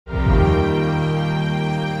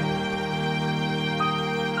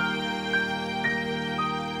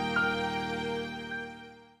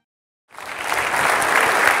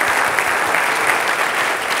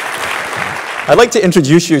I'd like to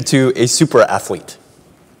introduce you to a super athlete.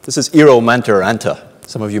 This is Eero Manteranta.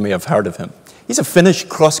 Some of you may have heard of him. He's a Finnish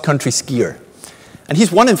cross-country skier. And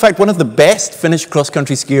he's in fact, one of the best Finnish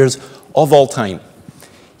cross-country skiers of all time.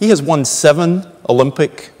 He has won 7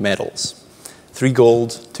 Olympic medals, 3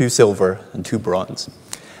 gold, 2 silver, and 2 bronze.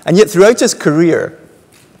 And yet throughout his career,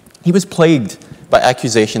 he was plagued by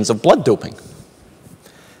accusations of blood doping.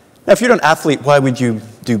 Now, if you're an athlete, why would you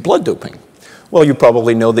do blood doping? Well, you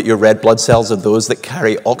probably know that your red blood cells are those that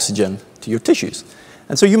carry oxygen to your tissues.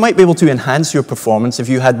 And so you might be able to enhance your performance if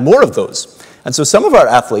you had more of those. And so some of our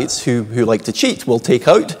athletes who like to cheat will take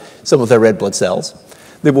out some of their red blood cells.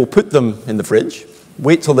 They will put them in the fridge,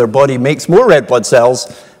 wait till their body makes more red blood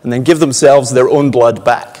cells, and then give themselves their own blood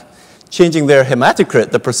back, changing their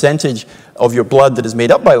hematocrit, the percentage of your blood that is made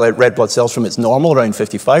up by red blood cells, from its normal, around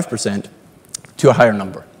 55%, to a higher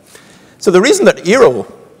number. So the reason that Eero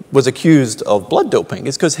was accused of blood doping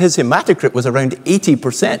is because his hematocrit was around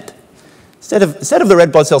 80%. Instead of the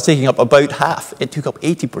red blood cells taking up about half, it took up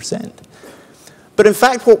 80%. But in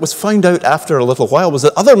fact, what was found out after a little while was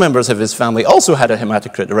that other members of his family also had a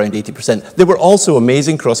hematocrit around 80%. They were also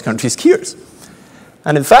amazing cross-country skiers.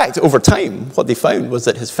 And in fact, over time, what they found was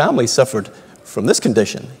that his family suffered from this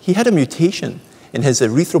condition. He had a mutation in his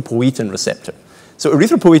erythropoietin receptor. So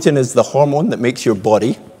erythropoietin is the hormone that makes your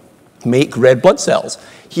body make red blood cells.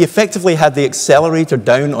 He effectively had the accelerator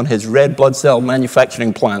down on his red blood cell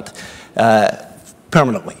manufacturing plant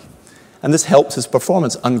permanently. And this helped his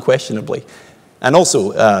performance unquestionably. And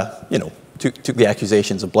also, took the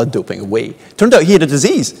accusations of blood doping away. Turned out he had a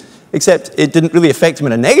disease, except it didn't really affect him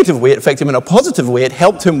in a negative way, it affected him in a positive way. It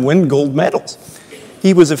helped him win gold medals.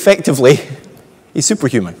 He was effectively a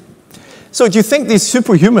superhuman. So do you think these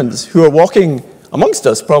superhumans who are walking amongst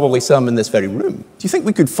us, probably some in this very room, do you think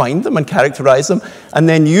we could find them and characterize them and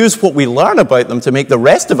then use what we learn about them to make the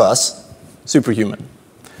rest of us superhuman?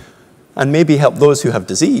 And maybe help those who have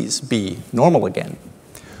disease be normal again?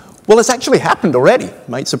 Well, it's actually happened already.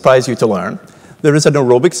 Might surprise you to learn. There is an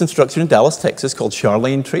aerobics instructor in Dallas, Texas called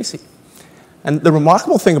Charlene Tracy. And the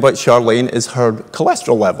remarkable thing about Charlene is her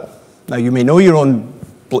cholesterol level. Now, you may know your own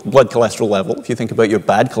blood cholesterol level if you think about your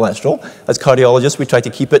bad cholesterol. As cardiologists, we try to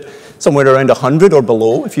keep it somewhere around 100 or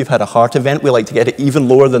below. If you've had a heart event, we like to get it even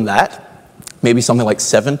lower than that. Maybe something like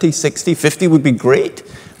 70, 60, 50 would be great.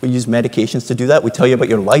 We use medications to do that. We tell you about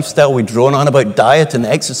your lifestyle. We drone on about diet and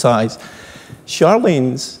exercise.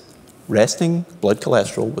 Charlene's resting blood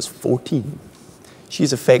cholesterol was 14.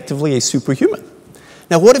 She's effectively a superhuman.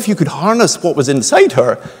 Now, what if you could harness what was inside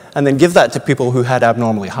her and then give that to people who had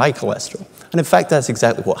abnormally high cholesterol? And in fact, that's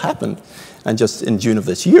exactly what happened. And just in June of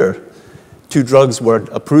this year, 2 drugs were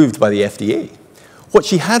approved by the FDA. What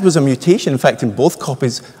she had was a mutation, in fact, in both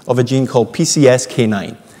copies of a gene called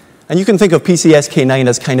PCSK9. And you can think of PCSK9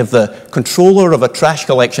 as kind of the controller of a trash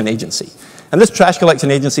collection agency. And this trash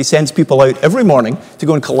collection agency sends people out every morning to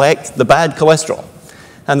go and collect the bad cholesterol.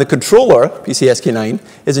 And the controller, PCSK9,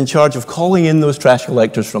 is in charge of calling in those trash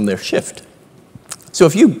collectors from their shift. So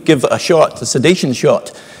if you give a shot, a sedation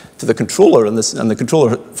shot, to the controller, and the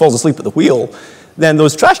controller falls asleep at the wheel, then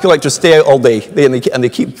those trash collectors stay out all day, and they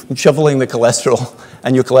keep shoveling the cholesterol,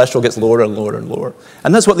 and your cholesterol gets lower and lower and lower.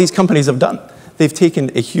 And that's what these companies have done. They've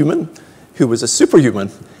taken a human who was a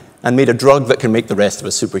superhuman and made a drug that can make the rest of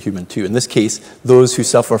us superhuman too. In this case, those who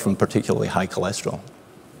suffer from particularly high cholesterol.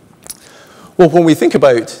 Well, when we think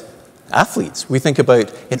about athletes, we think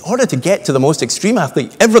about, in order to get to the most extreme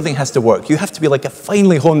athlete, everything has to work. You have to be like a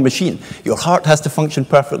finely honed machine. Your heart has to function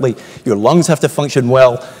perfectly. Your lungs have to function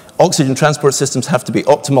well. Oxygen transport systems have to be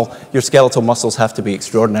optimal. Your skeletal muscles have to be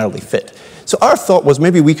extraordinarily fit. So our thought was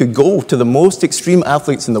maybe we could go to the most extreme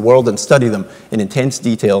athletes in the world and study them in intense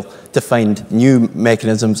detail to find new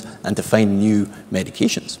mechanisms and to find new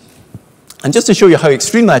medications. And just to show you how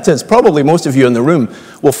extreme that is, probably most of you in the room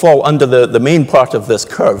will fall under the main part of this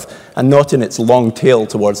curve and not in its long tail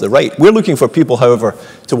towards the right. We're looking for people, however,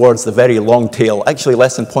 towards the very long tail, actually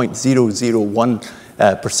less than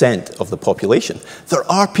 0.001% of the population. There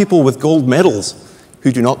are people with gold medals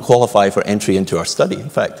who do not qualify for entry into our study. In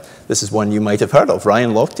fact, this is one you might have heard of.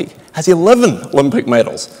 Ryan Lochte has 11 Olympic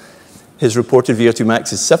medals. His reported VO2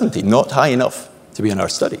 max is 70, not high enough to be in our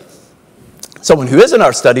study. Someone who is in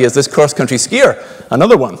our study is this cross-country skier,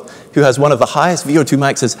 another one, who has one of the highest VO2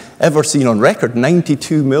 maxes ever seen on record,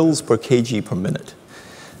 92 mils per kg per minute.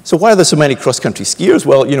 So why are there so many cross-country skiers?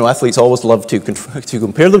 Well, you know, athletes always love to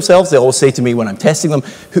compare themselves. They always say to me when I'm testing them,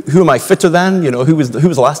 who am I fitter than? You know, who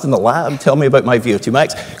was last in the lab? Tell me about my VO2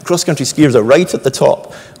 max. Cross-country skiers are right at the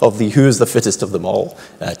top of the who is the fittest of them all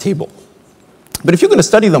table. But if you're going to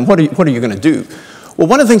study them, what are you going to do? Well,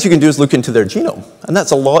 one of the things you can do is look into their genome, and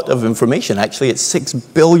that's a lot of information. Actually, it's 6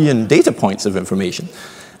 billion data points of information.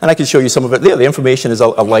 And I can show you some of it there. The information is a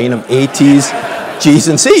line of A, T's, G's,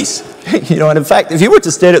 and C's. You know, and in fact, if you were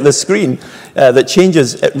to stare at this screen that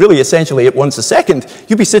changes really essentially at once a second,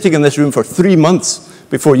 you'd be sitting in this room for 3 months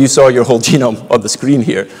before you saw your whole genome on the screen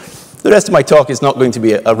here. The rest of my talk is not going to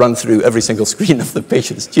be a run through every single screen of the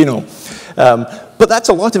patient's genome. But that's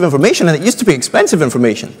a lot of information, and it used to be expensive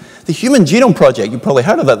information. The Human Genome Project, you've probably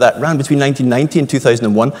heard of that ran between 1990 and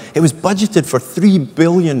 2001. It was budgeted for $3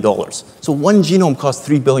 billion. So one genome cost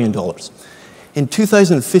 $3 billion. In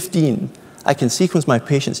 2015, I can sequence my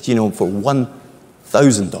patient's genome for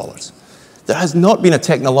 $1,000. There has not been a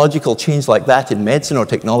technological change like that in medicine or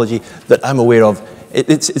technology that I'm aware of.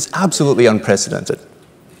 It's absolutely unprecedented.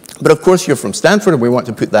 But of course, you're from Stanford, and we want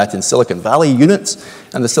to put that in Silicon Valley units.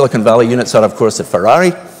 And the Silicon Valley units are, of course, a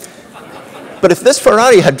Ferrari. But if this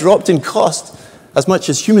Ferrari had dropped in cost as much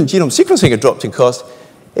as human genome sequencing had dropped in cost,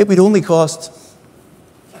 it would only cost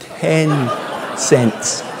 10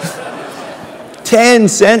 cents.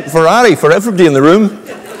 10-cent Ferrari for everybody in the room.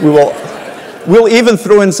 We'll even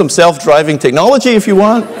throw in some self-driving technology if you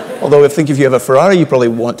want. Although I think if you have a Ferrari, you probably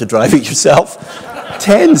want to drive it yourself.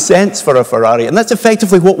 10 cents for a Ferrari, and that's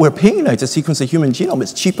effectively what we're paying now to sequence a human genome.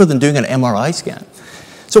 It's cheaper than doing an MRI scan.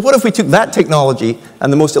 So what if we took that technology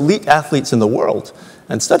and the most elite athletes in the world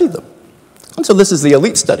and studied them? And so this is the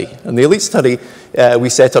elite study. And the elite study we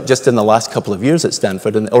set up just in the last couple of years at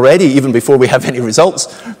Stanford. And already, even before we have any results,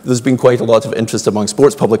 there's been quite a lot of interest among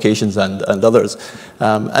sports publications and others.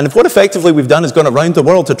 And what effectively we've done is gone around the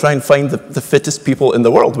world to try and find the fittest people in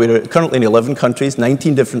the world. We're currently in 11 countries,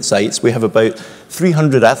 19 different sites. We have about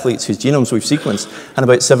 300 athletes whose genomes we've sequenced, and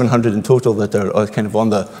about 700 in total that are kind of on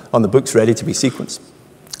the books ready to be sequenced.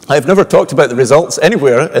 I've never talked about the results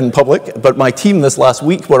anywhere in public, but my team this last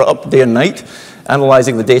week were up day and night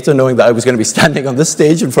analyzing the data, knowing that I was going to be standing on this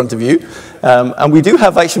stage in front of you. And we do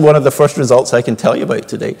have actually one of the first results I can tell you about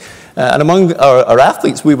today. And among our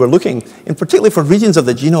athletes, we were looking in particularly for regions of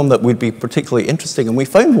the genome that would be particularly interesting. And we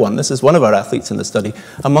found one, this is one of our athletes in the study,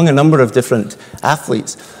 among a number of different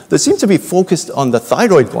athletes that seemed to be focused on the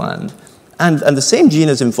thyroid gland. And the same gene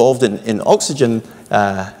is involved in oxygen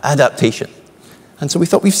adaptation. And so we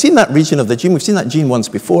thought, we've seen that region of the gene, we've seen that gene once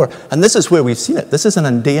before, and this is where we've seen it. This is an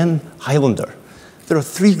Andean Highlander. There are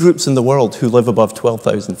 3 groups in the world who live above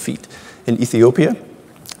 12,000 feet, in Ethiopia,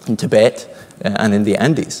 in Tibet, and in the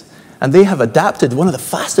Andes. And they have adapted, one of the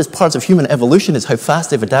fastest parts of human evolution is how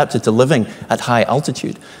fast they've adapted to living at high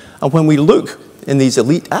altitude. And when we look in these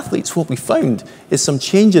elite athletes, what we found is some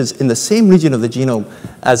changes in the same region of the genome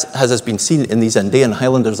as has been seen in these Andean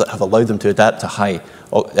Highlanders that have allowed them to adapt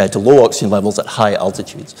to low oxygen levels at high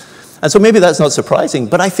altitudes. And so maybe that's not surprising,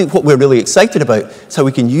 but I think what we're really excited about is how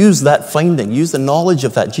we can use that finding, use the knowledge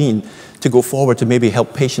of that gene to go forward to maybe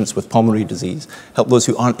help patients with pulmonary disease, help those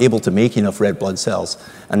who aren't able to make enough red blood cells.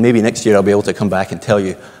 And maybe next year I'll be able to come back and tell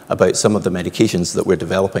you about some of the medications that we're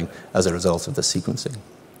developing as a result of the sequencing.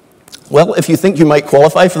 Well, if you think you might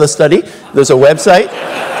qualify for the study, there's a website,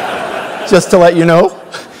 just to let you know,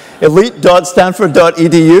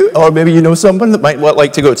 elite.stanford.edu, or maybe you know someone that might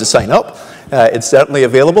like to go to sign up. It's certainly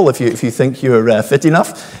available if you think you're fit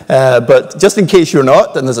enough. But just in case you're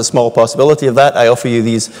not, and there's a small possibility of that, I offer you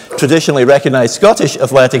these traditionally recognized Scottish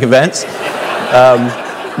athletic events.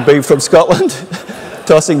 Being from Scotland,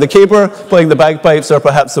 tossing the caber, playing the bagpipes, or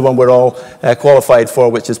perhaps the one we're all qualified for,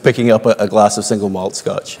 which is picking up a glass of single malt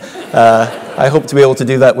scotch. I hope to be able to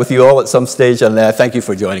do that with you all at some stage, and thank you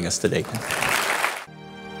for joining us today.